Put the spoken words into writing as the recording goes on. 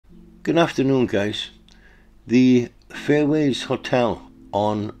Good afternoon, guys. The Fairways Hotel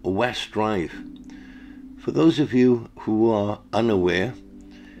on West Drive. For those of you who are unaware,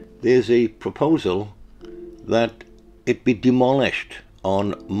 there's a proposal that it be demolished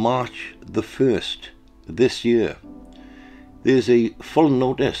on March the 1st this year. There's a full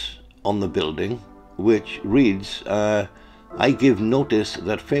notice on the building which reads, I give notice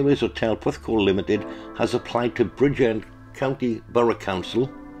that Fairways Hotel Porthcawl Limited has applied to Bridgend County Borough Council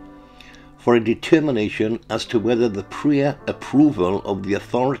for a determination as to whether the prior approval of the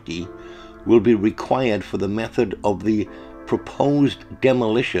authority will be required for the method of the proposed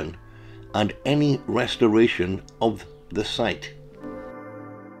demolition and any restoration of the site.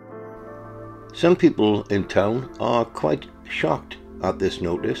 Some people in town are quite shocked at this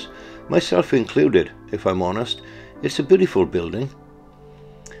notice, myself included, if I'm honest. It's a beautiful building,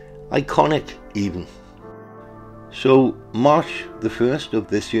 iconic even. So March the 1st of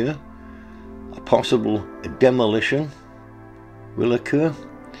this year, a possible demolition will occur.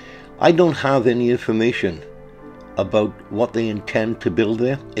 I don't have any information about what they intend to build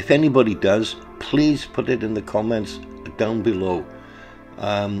there. If anybody does, please put it in the comments down below,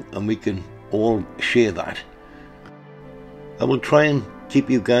 and we can all share that. I will try and keep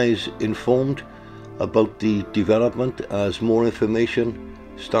you guys informed about the development as more information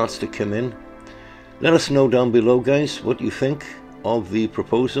starts to come in. Let us know down below, guys, what you think of the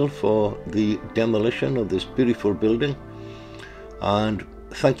proposal for the demolition of this beautiful building, and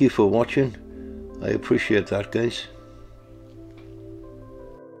thank you for watching. I appreciate that, guys.